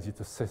some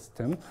credit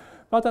system,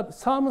 but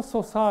some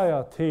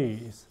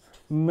societies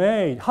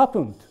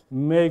happen to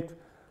make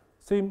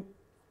the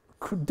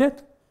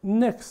debt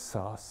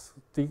nexus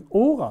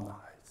organized.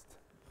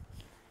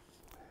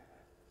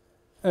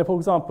 For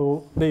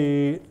example,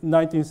 the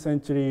 19th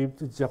century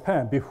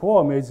Japan,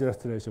 before Meiji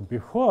Restoration,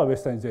 before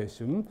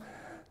Westernization,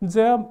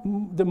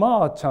 the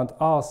merchant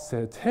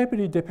assets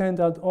heavily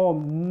dependent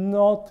on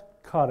not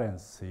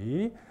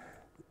currency,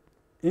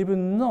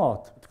 even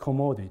not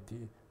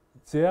commodity.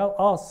 Their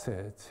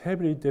assets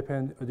heavily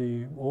depend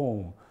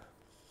on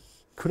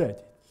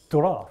credit,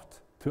 draft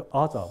to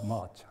other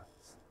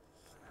merchants.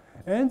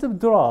 And the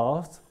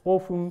drafts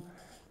often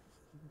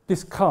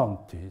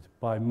discounted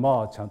by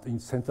merchant in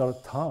central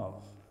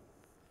town.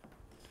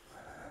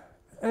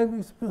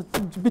 And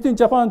between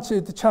Japan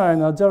and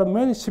China, there are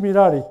many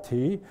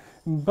similarities,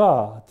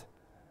 but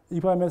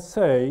if I may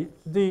say,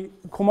 the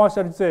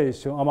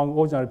commercialization among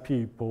ordinary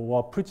people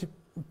were pretty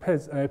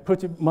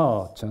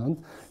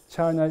merchant.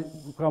 China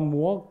become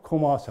more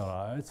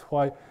commercialized,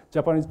 while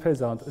Japanese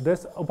peasant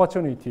less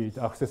opportunity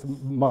to access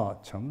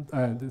merchant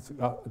and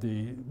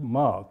the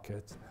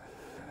market.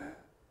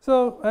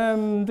 So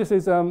this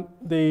is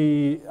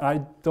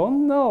I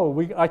don't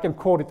know, I can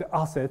call it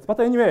assets, but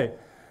anyway,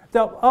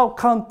 our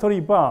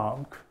country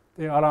bank,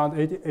 around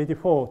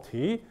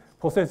 80-40,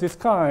 possess this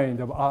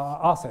kind of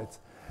assets.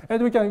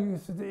 And we can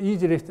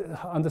easily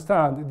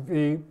understand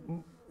the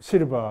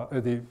silver,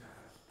 the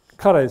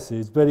currency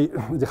is very,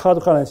 the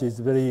hard currency is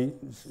very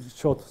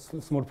short,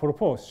 small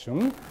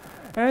proportion.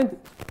 And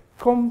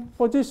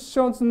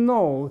compositions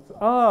notes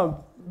are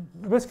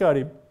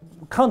basically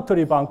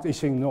country banks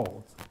issuing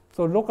notes.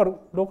 So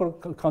local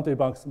country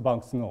banks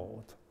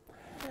note.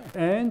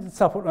 And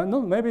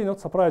maybe not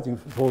surprising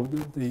for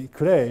the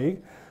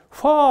Craig,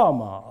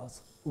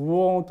 farmers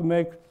want to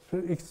make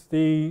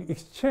the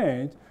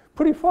exchange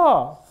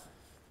prefer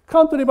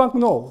country bank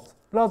notes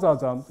rather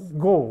than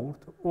gold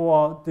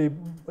or the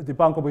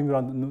Bank of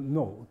England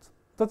notes.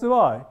 That's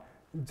why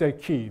they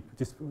keep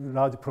this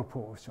large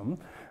proportion.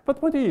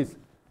 But what is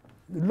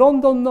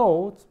London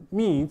notes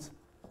means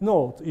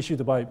notes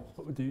issued by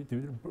the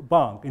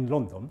bank in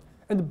London,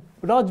 and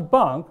the large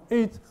bank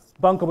is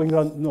Bank of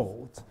England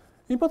notes.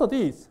 Important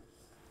is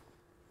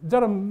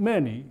there are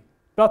many,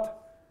 but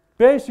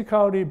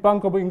basically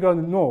Bank of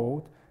England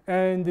note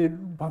and the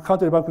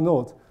country bank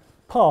notes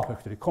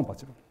perfectly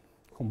compatible,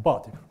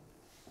 compatible.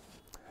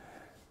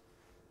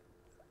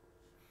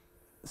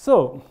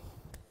 So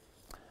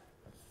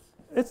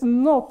it's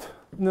not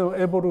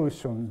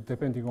evolution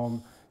depending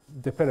on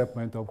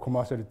development of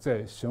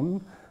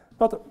commercialization,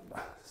 but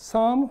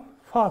some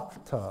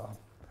factor,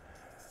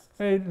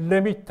 a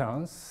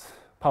remittance,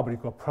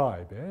 public or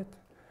private,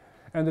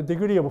 and the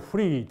degree of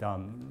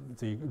freedom,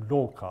 the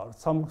local.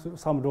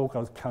 Some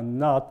locals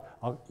cannot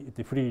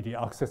freely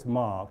access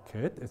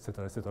market,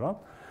 etc., etc.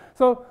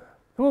 So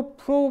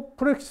for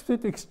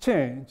proximate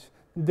exchange,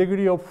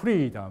 degree of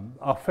freedom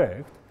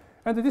affect,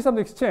 and to some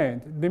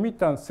extent,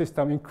 remittance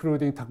system,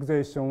 including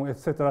taxation,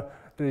 etc.,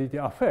 really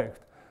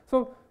affect.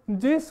 So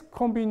this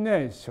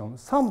combination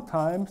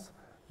sometimes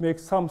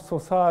makes some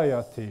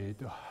society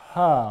to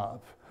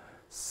have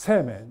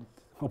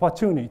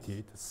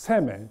opportunity to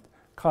cement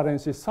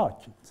currency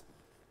circuits.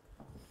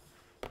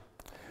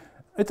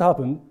 It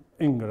happened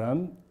in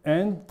England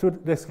and to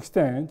this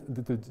extent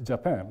to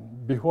Japan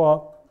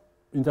before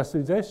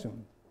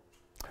industrialization.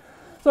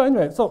 So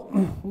anyway,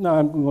 now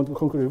I'm going to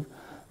conclude.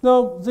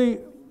 Now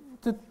the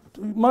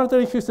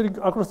monetary history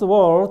across the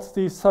world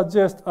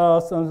suggests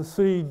us a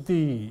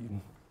 3D.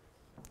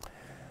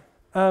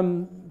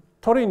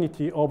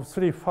 Trinity of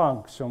three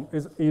functions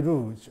is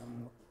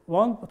illusion.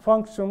 One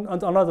function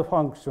and another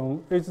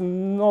function is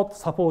not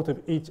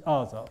supportive each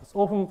other. It's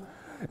often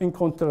in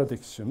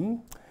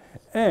contradiction.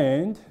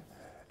 And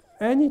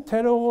any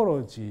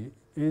teleology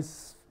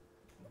is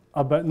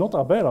not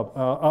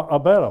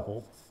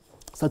available,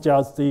 such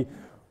as the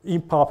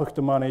imperfect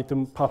money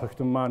to perfect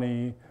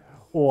money,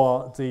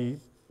 or the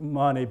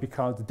money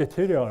becomes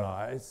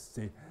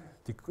deteriorized,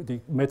 the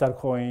metal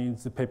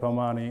coins, the paper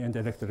money, and the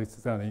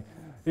electricity.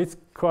 It's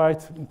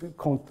quite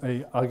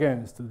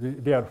against the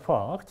real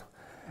fact.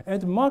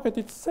 And the market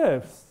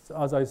itself,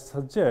 as I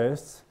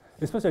suggest,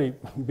 especially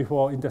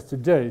before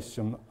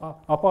industrialization,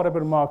 upper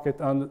level market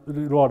and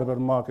lower level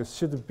market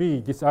should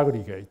be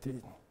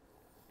disaggregated.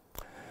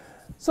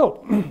 So,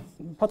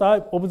 what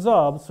I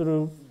observed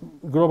through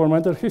global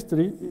monetary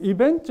history,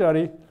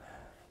 eventually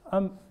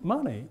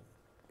money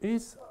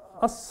is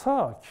a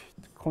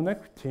circuit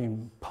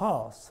connecting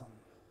person,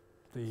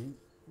 the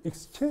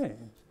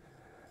exchange.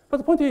 But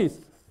the point is,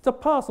 the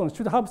person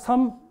should have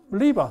some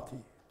liberty,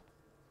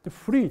 the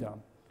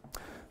freedom.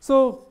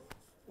 So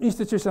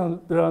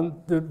institutions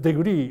run the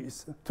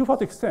degrees. To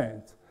what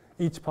extent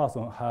each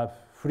person have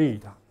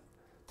freedom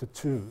to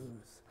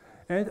choose?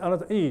 And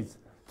another is,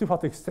 to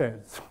what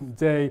extent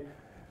they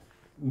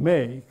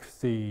make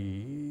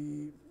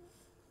the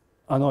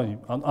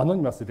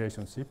anonymous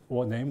relationship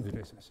or named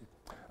relationship.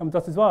 And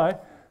that is why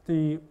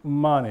the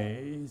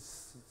money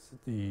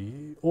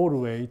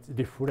always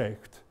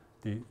reflect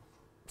the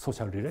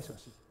social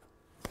relationship.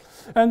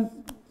 And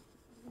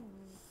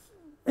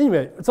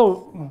anyway,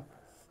 so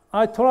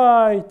I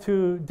try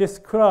to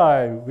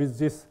describe with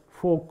this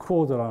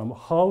 4-quadrant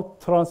how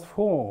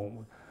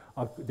transformed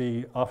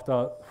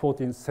after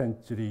 14th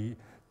century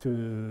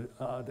to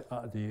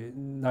the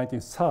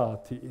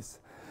 1930s.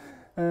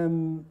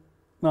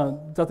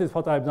 Now, that is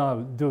what I'm now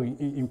doing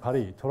in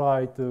Paris,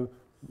 try to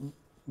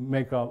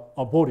make a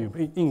volume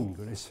in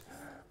English,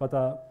 but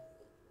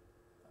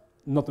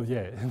not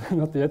yet,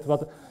 not yet,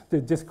 but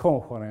this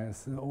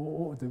conference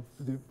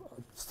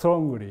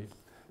strongly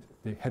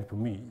helped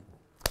me.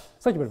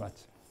 Thank you very much.